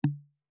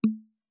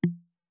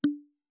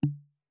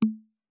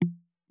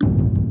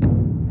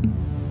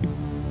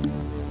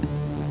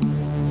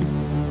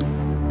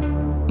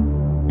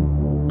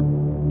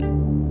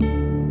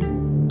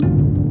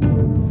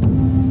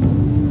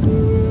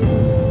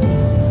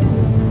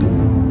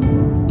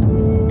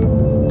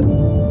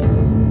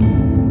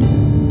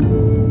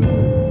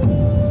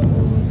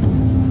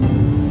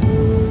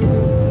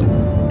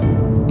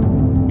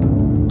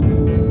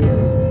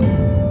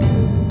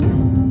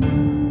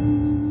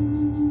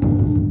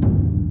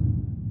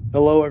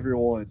Hello,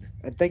 everyone,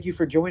 and thank you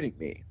for joining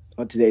me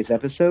on today's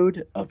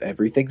episode of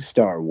Everything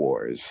Star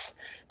Wars.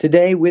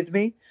 Today, with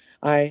me,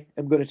 I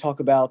am going to talk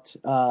about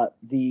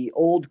the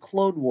old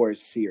Clone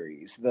Wars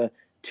series, the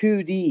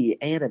 2D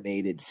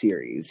animated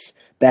series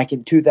back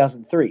in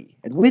 2003.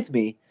 And with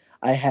me,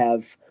 I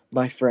have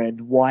my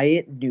friend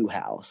Wyatt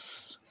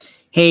Newhouse.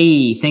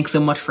 Hey, thanks so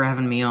much for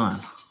having me on.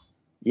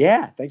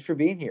 Yeah, thanks for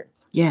being here.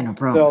 Yeah, no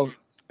problem. So,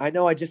 I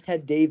know I just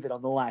had David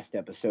on the last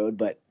episode,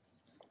 but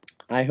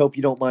I hope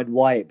you don't mind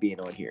Wyatt being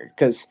on here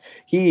because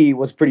he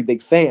was a pretty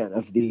big fan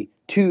of the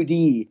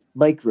 2D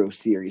micro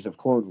series of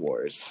Clone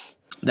Wars,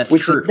 That's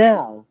which is true.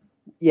 now,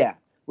 yeah,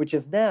 which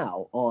is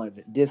now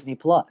on Disney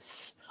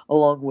Plus,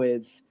 along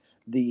with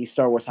the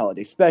Star Wars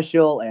Holiday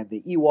Special and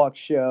the Ewok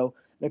show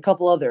and a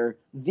couple other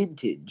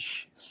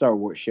vintage Star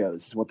Wars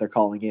shows is what they're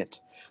calling it.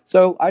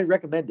 So I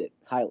recommend it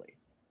highly.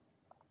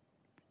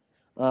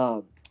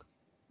 Um,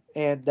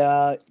 and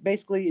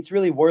basically, it's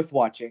really worth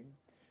watching,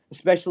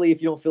 especially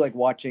if you don't feel like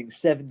watching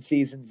 7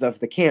 seasons of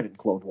the canon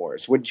Clone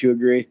Wars. Wouldn't you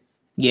agree?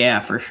 Yeah,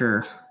 for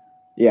sure.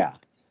 Yeah.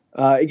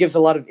 It gives a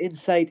lot of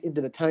insight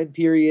into the time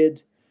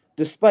period,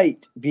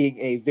 despite being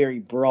a very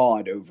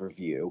broad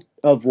overview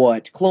of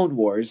what Clone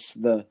Wars,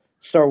 the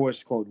Star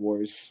Wars Clone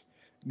Wars,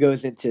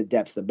 goes into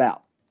depth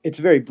about. It's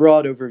a very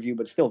broad overview,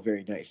 but still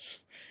very nice.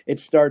 It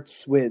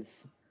starts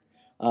with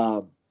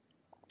um,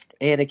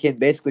 Anakin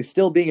basically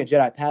still being a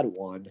Jedi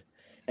Padawan,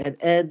 and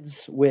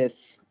ends with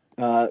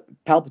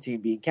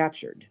Palpatine being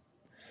captured.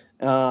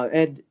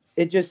 And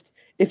it just,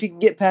 if you can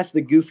get past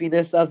the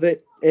goofiness of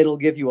it, it'll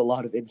give you a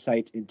lot of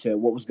insight into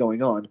what was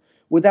going on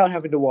without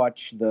having to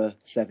watch the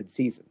 7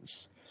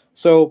 seasons.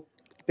 So,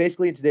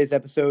 basically, in today's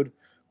episode,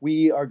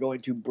 we are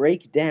going to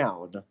break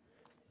down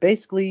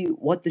basically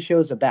what the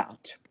show's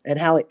about and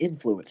how it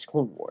influenced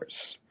Clone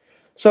Wars.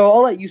 So,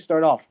 I'll let you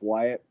start off,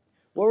 Wyatt.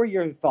 What were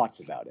your thoughts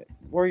about it?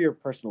 What are your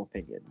personal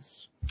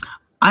opinions?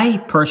 I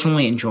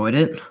personally enjoyed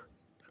it.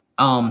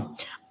 Um,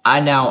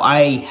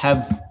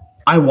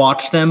 I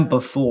watched them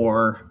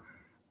before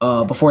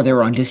they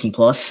were on Disney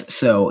Plus,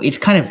 so it's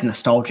kind of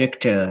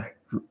nostalgic to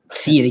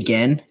see it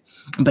again.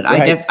 But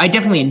Right? I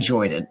definitely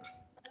enjoyed it.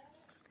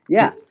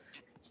 Yeah.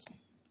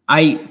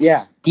 I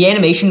Yeah. The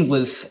animation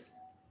was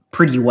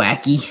pretty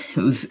wacky.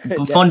 It was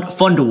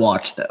fun to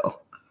watch though.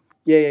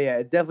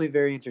 Yeah. Definitely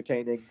very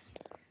entertaining.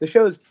 The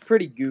show is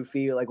pretty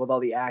goofy, like with all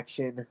the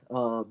action.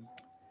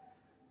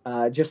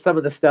 Just some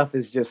of the stuff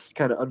is just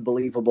kind of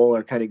unbelievable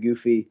or kind of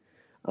goofy,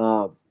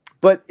 um,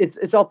 but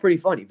it's all pretty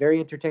funny, very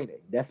entertaining,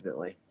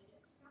 definitely.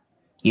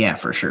 Yeah,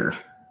 for sure.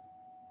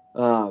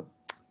 Um,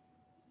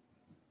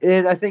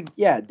 and I think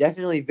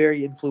definitely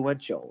very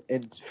influential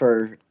and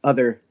for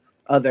other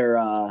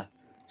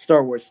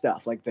Star Wars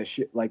stuff like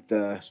like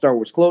the Star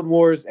Wars Clone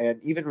Wars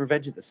and even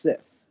Revenge of the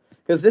Sith,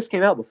 because this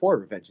came out before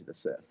Revenge of the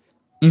Sith.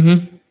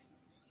 Mm-hmm.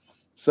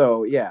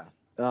 So yeah,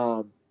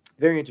 um,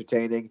 very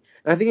entertaining.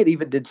 And I think it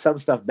even did some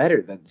stuff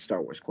better than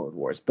Star Wars Clone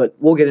Wars, but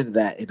we'll get into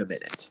that in a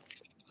minute.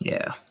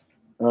 Yeah.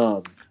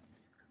 Um,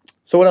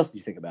 so what else do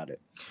you think about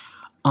it?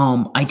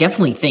 I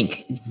definitely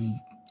think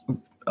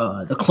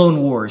the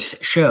Clone Wars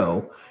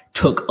show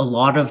took a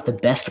lot of the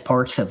best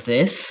parts of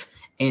this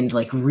and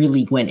like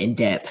really went in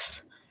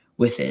depth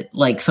with it,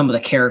 like some of the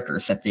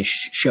characters that this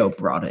show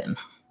brought in.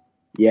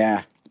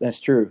 Yeah, that's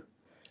true.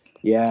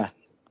 Yeah,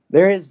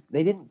 They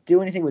didn't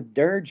do anything with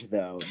Dirge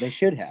though. They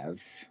should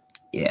have.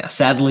 Yeah,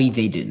 sadly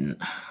they didn't.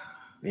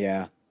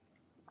 Yeah,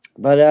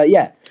 but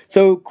yeah.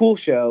 So cool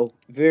show,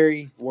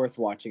 very worth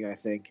watching. I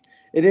think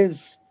it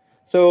is.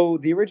 So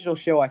the original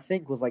show, I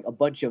think, was like a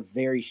bunch of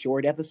very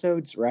short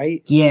episodes,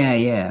 right?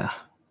 Yeah.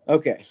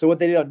 Okay, so what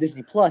they did on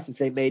Disney Plus is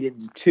they made it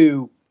into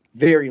two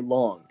very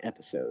long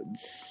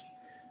episodes.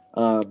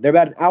 They're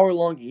about an hour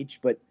long each,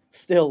 but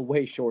still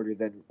way shorter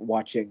than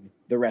watching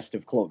the rest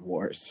of Clone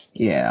Wars.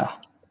 Yeah.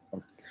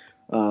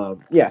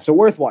 Yeah, so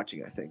worth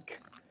watching, I think.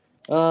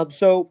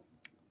 So,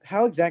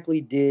 how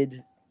exactly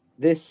did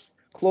this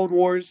Clone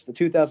Wars, the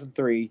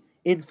 2003,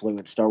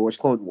 influence Star Wars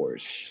Clone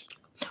Wars?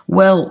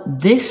 Well,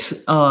 this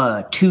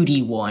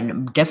 2D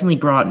one definitely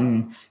brought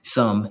in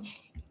some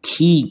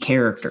key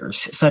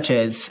characters, such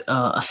as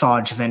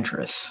Asajj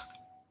Ventress.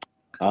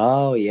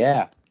 Oh,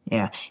 yeah.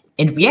 Yeah.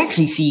 And we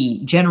actually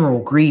see General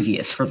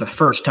Grievous for the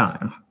first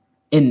time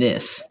in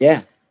this.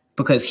 Yeah.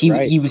 Because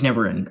Right. he was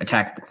never in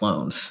Attack of the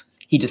Clones.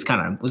 He just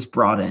kind of was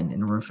brought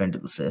in Revenge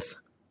of the Sith.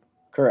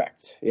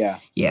 Correct. Yeah.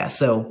 Yeah,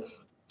 so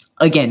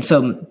again,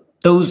 so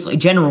those like,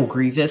 General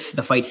Grievous,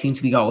 the fight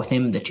scenes we got with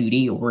him in the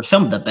 2D were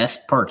some of the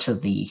best parts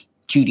of the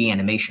 2D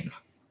animation.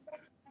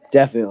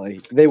 Definitely.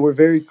 They were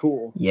very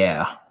cool.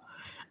 Yeah.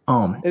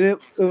 And it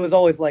was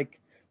always like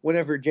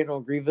whenever General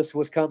Grievous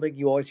was coming,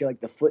 you always hear like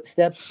the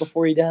footsteps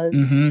before he does.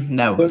 Mm-hmm,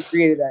 that was. So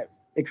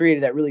it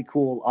created that really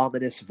cool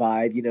ominous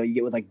vibe, you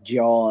get with like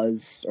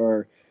Jaws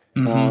or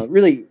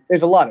really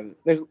there's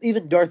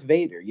even Darth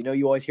Vader,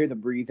 you always hear the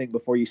breathing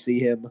before you see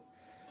him.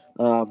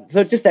 So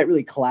it's just that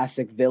really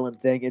classic villain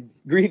thing, and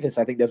Grievous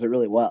I think does it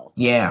really well.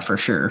 Yeah, for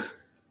sure.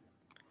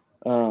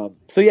 So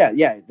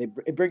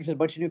it brings in a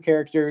bunch of new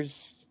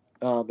characters.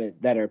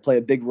 that play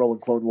a big role in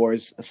Clone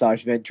Wars.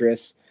 Asajj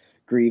Ventress,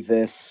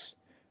 Grievous.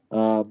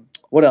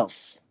 What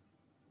else?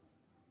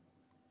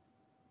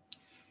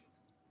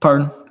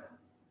 Pardon?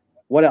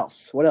 What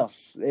else? What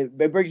else?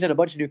 It brings in a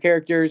bunch of new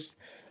characters.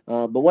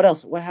 But what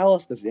else? How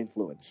else does it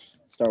influence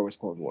Star Wars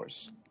Clone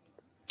Wars?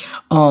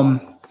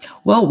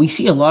 Well, we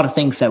see a lot of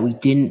things that we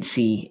didn't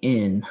see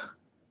in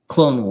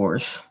Clone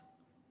Wars.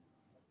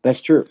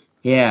 That's true.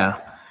 Yeah,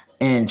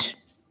 and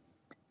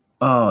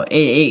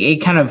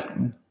it kind of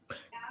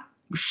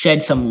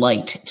shed some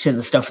light to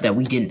the stuff that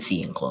we didn't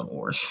see in Clone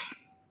Wars.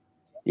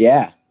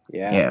 Yeah.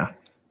 Yeah.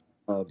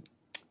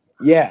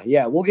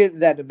 Yeah. We'll get into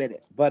that in a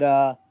minute.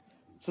 But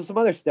so some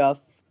other stuff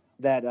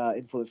that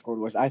influenced Clone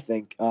Wars, I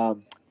think.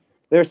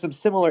 There are some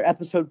similar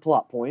episode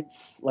plot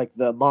points, like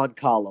the Mon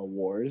Cala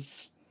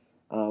Wars,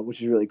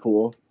 which is really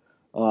cool.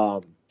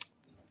 The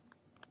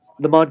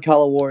Mon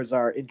Cala Wars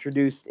are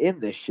introduced in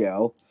this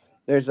show.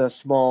 There's a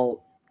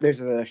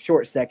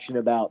short section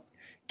about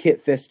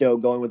Kit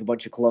Fisto going with a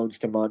bunch of clones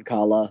to Mon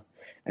Cala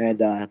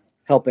and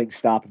helping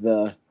stop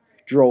the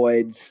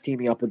droids,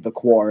 teaming up with the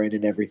Quarren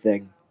and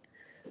everything.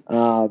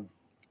 And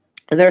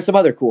there are some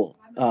other cool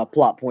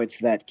plot points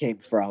that came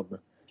from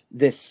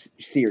this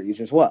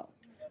series as well.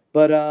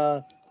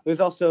 But there's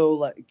also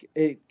like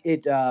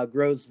it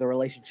grows the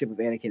relationship of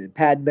Anakin and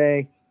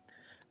Padme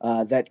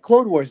that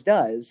Clone Wars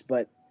does,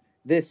 but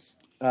this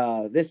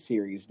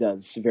series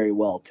does very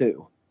well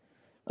too.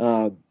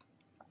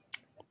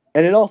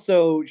 And it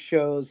also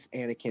shows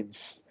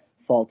Anakin's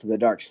fall to the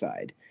dark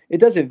side. It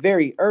does it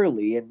very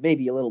early and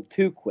maybe a little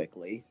too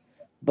quickly,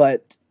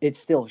 but it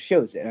still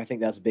shows it. I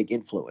think that's a big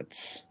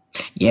influence.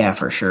 Yeah,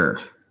 for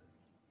sure.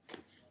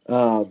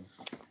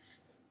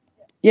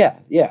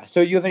 Yeah.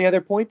 So you have any other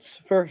points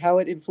for how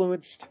it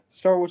influenced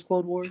Star Wars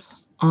Clone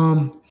Wars?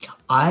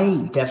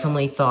 I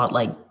definitely thought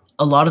like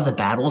a lot of the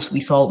battles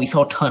we saw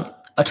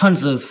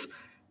tons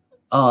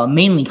of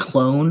mainly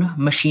clone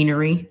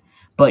machinery,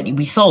 but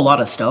we saw a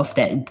lot of stuff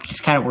that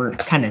just were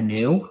kind of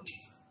new.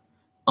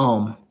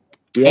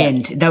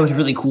 And that was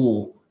really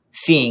cool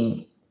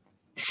seeing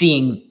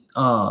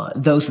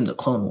those in the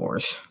Clone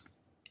Wars.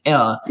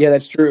 Yeah,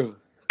 that's true.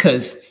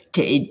 Because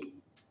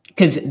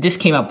this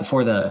came out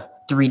before the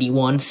 3D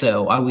one,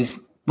 so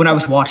when I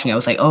was watching, I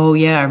was like, oh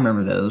yeah, I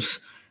remember those.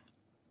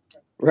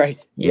 Right.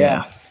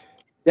 Yeah.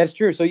 That's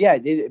true. So yeah,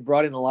 it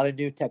brought in a lot of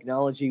new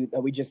technology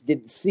that we just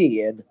didn't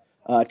see in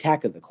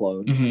Attack of the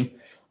Clones.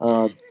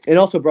 Mm-hmm. It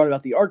also brought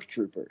about the ARC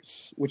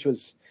Troopers, which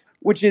is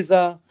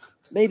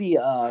maybe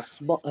a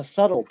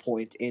subtle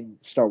point in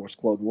Star Wars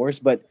Clone Wars,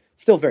 but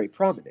still very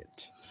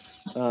prominent.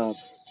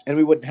 And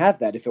we wouldn't have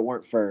that if it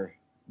weren't for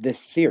this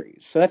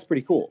series. So that's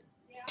pretty cool.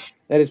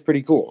 That is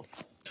pretty cool.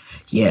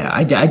 Yeah,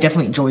 I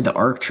definitely enjoyed the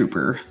ARC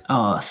Trooper.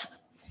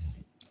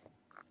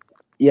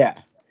 Yeah.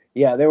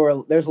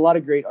 There's a lot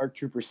of great ARC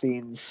Trooper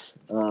scenes,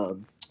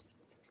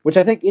 which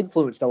I think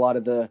influenced a lot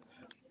of the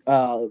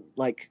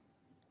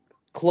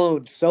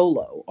clone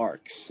solo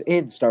arcs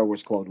in Star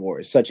Wars Clone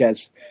Wars, such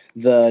as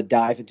the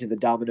dive into the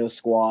Domino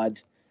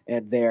Squad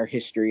and their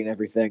history and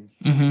everything.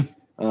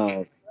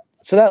 Mm-hmm.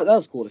 So that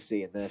was cool to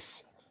see in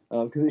this,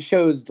 because it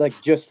shows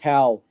just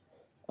how,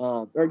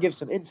 or gives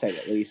some insight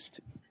at least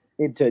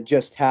into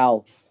just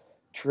how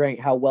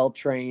well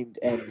trained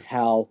and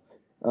how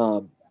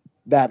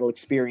battle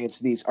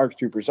experienced these ARC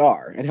Troopers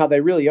are, and how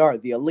they really are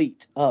the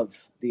elite of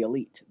the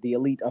elite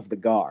of the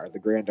GAR, the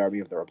Grand Army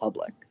of the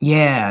Republic.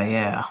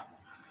 Yeah.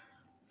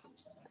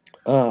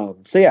 So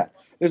yeah,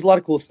 there's a lot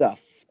of cool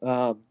stuff.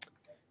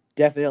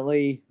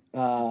 Definitely.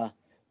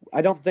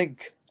 I'd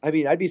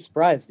be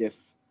surprised if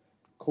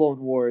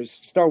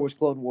Star Wars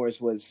Clone Wars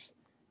was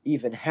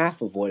even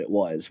half of what it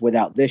was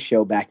without this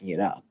show backing it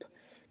up.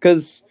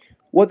 Because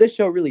what this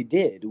show really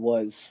did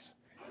was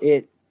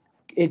it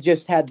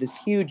just had this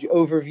huge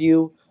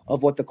overview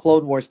of what the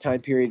Clone Wars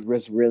time period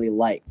was really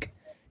like.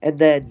 And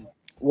then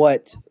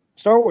what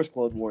Star Wars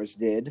Clone Wars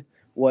did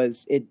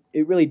was it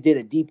really did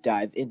a deep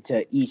dive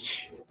into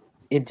each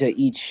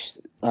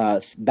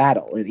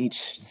battle and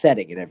each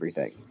setting and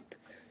everything.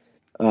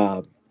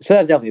 So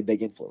that's definitely a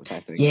big influence,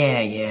 I think.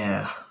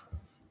 Yeah.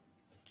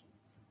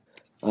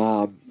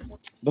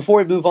 Before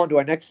we move on to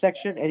our next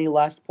section, any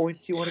last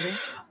points you want to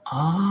make?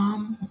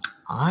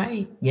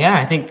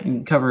 I think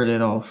we covered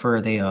it all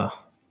for the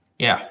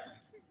yeah.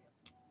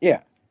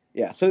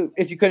 So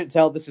if you couldn't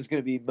tell, this is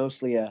going to be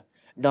mostly a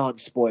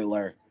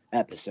non-spoiler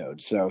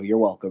episode, so you're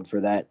welcome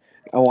for that.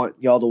 I want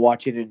y'all to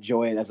watch it and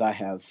enjoy it as I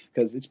have,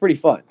 because it's pretty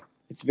fun.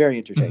 It's very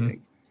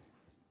entertaining.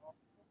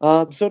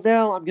 Mm-hmm. So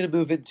now I'm going to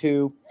move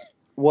into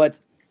what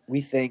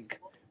we think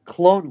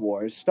Star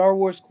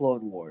Wars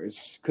Clone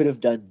Wars could have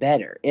done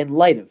better in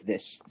light of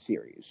this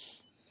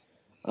series.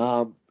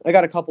 I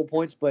got a couple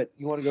points, but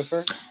you want to go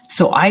first?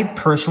 So I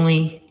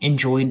personally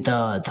enjoyed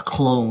the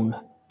clone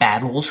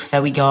battles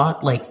that we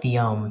got, like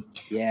the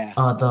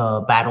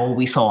battle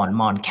we saw on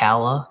Mon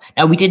Cala.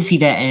 Now we did see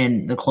that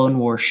in the Clone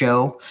Wars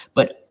show,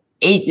 but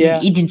it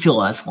didn't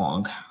feel as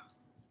long.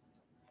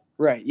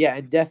 Right. Yeah,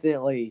 and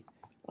definitely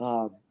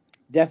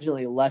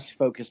less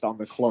focused on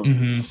the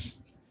clones.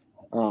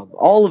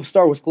 All of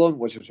Star Wars Clone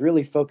Wars was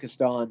really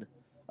focused on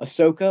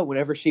Ahsoka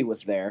whenever she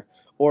was there,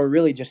 or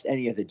really just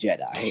any of the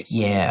Jedi.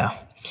 Yeah.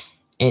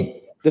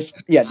 It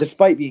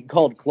Despite being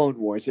called Clone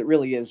Wars, it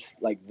really is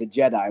like the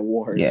Jedi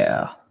Wars.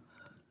 yeah.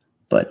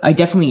 But I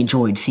definitely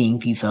enjoyed seeing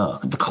these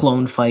the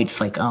clone fights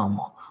like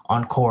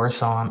on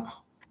Coruscant.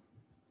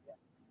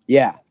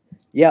 Yeah.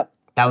 Yep.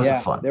 That was a Yeah.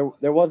 fun.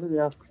 There wasn't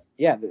enough.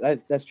 Yeah,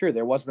 that's true.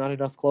 There was not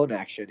enough clone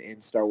action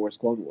in Star Wars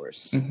Clone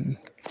Wars. Mhm.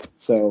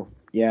 So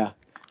yeah,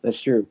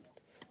 that's true.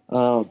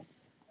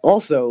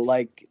 Also,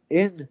 like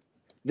in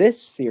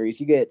this series,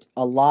 you get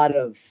a lot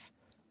of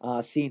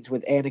scenes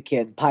with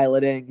Anakin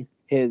piloting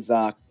his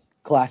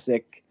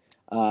classic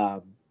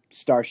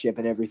starship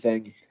and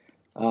everything,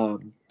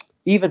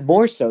 even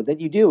more so than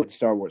you do in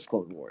Star Wars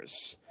Clone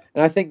Wars.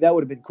 And I think that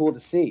would have been cool to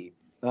see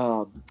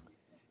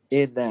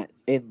in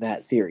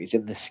that series,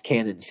 in this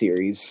canon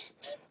series,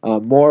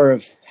 more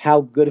of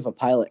how good of a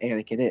pilot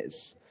Anakin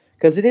is,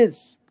 because it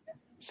is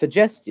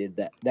suggested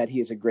that he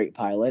is a great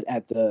pilot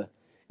at the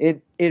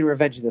in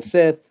Revenge of the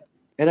Sith,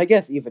 and I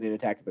guess even in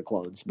Attack of the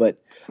Clones.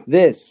 But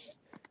this,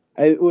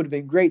 it would have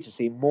been great to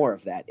see more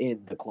of that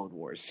in the Clone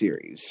Wars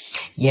series.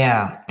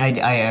 Yeah, I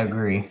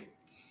agree.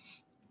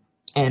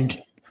 And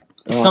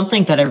Uh,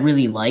 something that I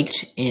really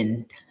liked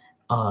in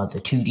the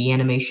 2D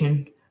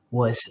animation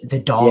was the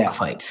dog yeah,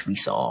 fights we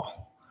saw.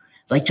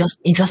 Like just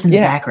in the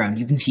yeah, background,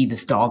 you can see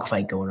this dog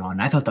fight going on.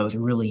 I thought that was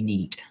really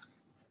neat.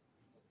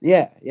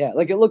 yeah.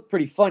 Like it looked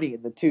pretty funny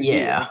in the 2D,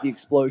 Yeah. like the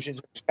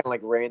explosions were just kind of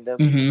like random,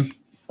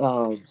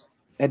 Mm-hmm.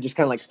 and just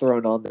kind of like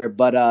thrown on there.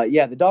 But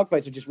yeah, the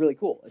dogfights are just really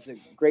cool. It's a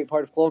great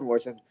part of Clone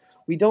Wars, and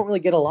we don't really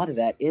get a lot of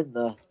that in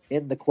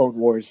the Clone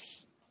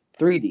Wars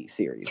 3D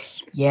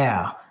series.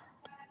 Yeah.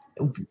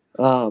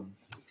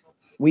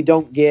 We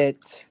don't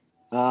get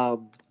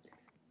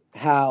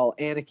how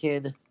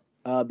Anakin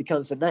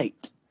becomes a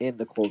knight in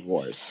the Clone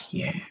Wars.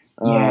 Yeah.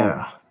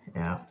 Um,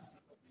 Yeah.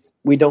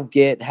 we don't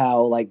get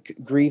how like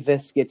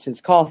Grievous gets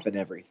his cough and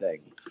everything,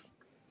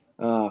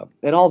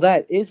 and all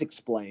that is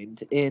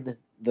explained in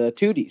the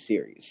 2D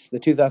series, the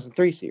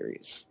 2003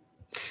 series.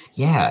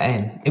 Yeah,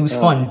 and it was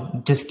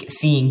fun just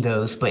seeing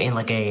those, but in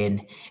like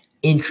an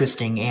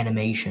interesting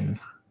animation.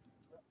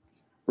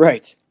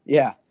 Right.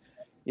 Yeah.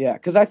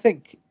 Because I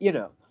think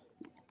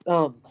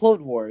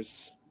Clone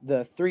Wars,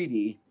 the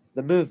 3D,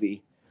 the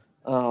movie,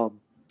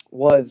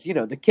 was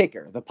the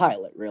kicker, the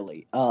pilot,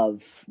 really,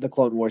 of the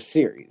Clone Wars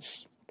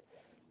series.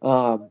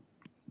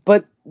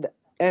 But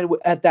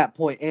at that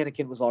point,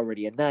 Anakin was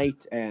already a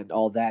knight, and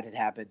all that had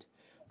happened.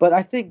 But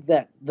I think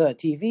that the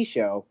TV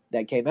show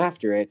that came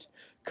after it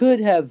could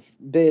have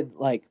been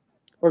like,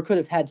 or could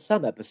have had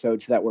some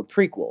episodes that were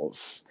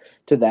prequels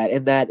to that,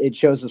 and that it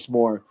shows us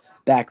more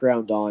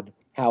background on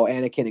how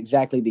Anakin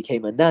exactly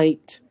became a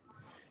knight,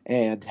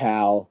 and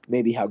how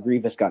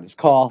Grievous got his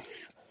cough,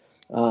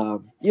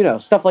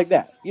 stuff like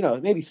that.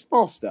 Maybe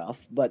small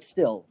stuff, but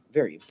still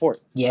very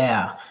important.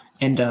 Yeah,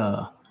 and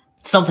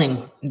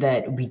something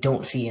that we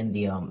don't see in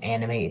the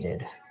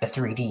animated, the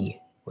 3D,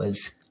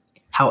 was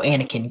how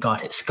Anakin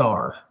got his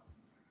scar.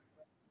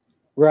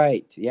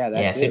 Right? Yeah,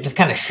 that Yeah, so it too. just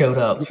kind of showed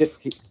up.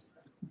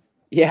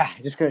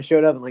 It just kind of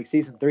showed up in like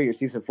season 3 or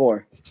season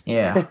 4.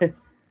 Yeah.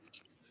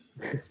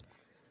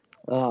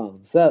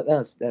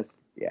 So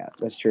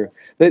that's true.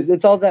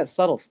 It's all that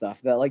subtle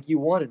stuff that like you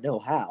want to know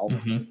how,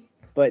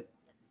 but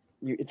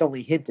it's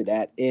only hinted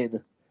at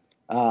in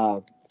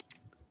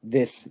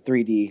this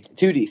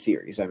 2D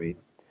series. I mean,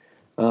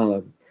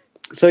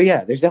 so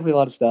yeah, there's definitely a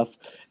lot of stuff,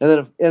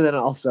 and then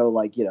also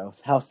like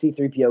how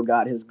C-3PO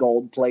got his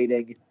gold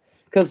plating,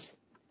 because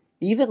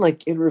even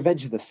like in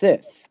Revenge of the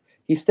Sith,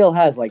 he still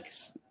has like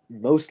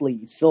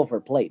mostly silver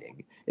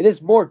plating. It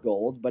is more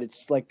gold, but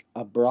it's like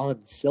a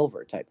bronze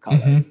silver type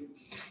color.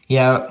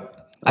 Yeah,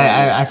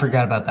 I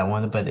forgot about that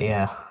one, but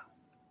yeah.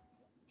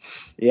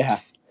 Yeah.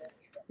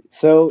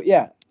 So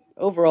yeah,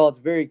 overall, it's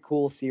a very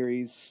cool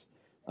series,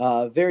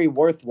 very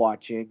worth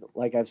watching.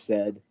 Like I've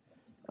said,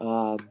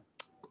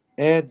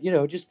 and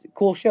just a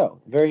cool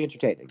show, very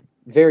entertaining,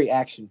 very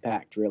action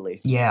packed, really.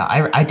 Yeah,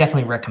 I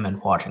definitely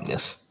recommend watching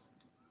this.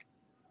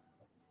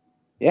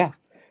 Yeah,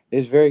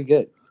 it's very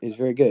good. It's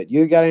very good.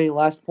 You got any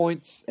last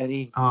points?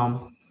 Any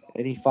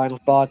final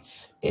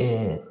thoughts?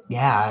 Yeah,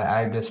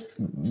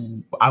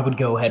 I would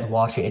go ahead and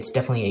watch it. It's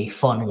definitely a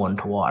fun one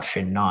to watch,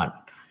 and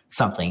not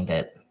something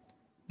that,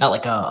 not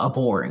like a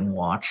boring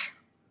watch.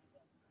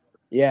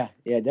 Yeah,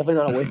 definitely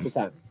not a waste of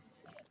time.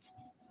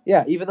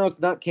 Yeah, even though it's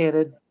not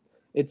canon,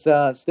 it's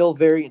still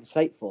very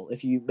insightful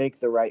if you make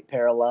the right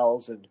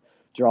parallels and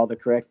draw the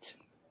correct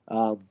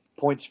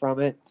points from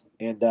it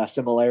and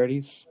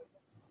similarities.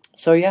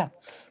 So yeah,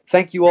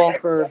 thank you all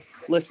for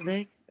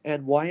listening,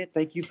 and Wyatt,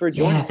 thank you for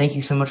joining. Yeah, thank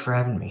you so much for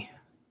having me.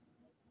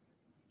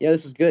 Yeah,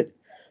 this is good.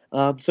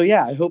 So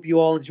yeah, I hope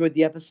you all enjoyed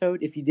the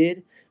episode. If you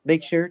did,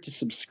 make sure to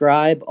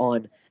subscribe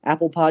on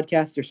Apple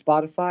Podcasts or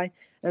Spotify,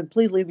 and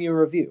please leave me a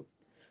review.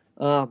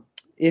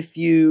 If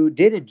you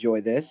did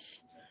enjoy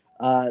this,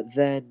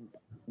 then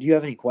do you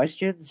have any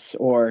questions?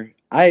 Or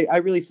I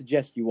really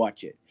suggest you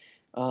watch it.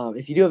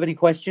 If you do have any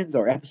questions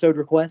or episode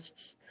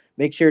requests,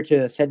 make sure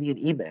to send me an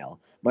email.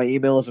 My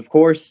email is, of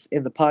course,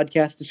 in the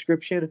podcast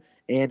description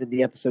and in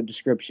the episode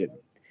description.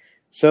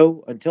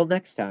 So, until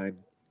next time,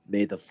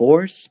 may the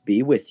Force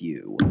be with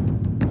you.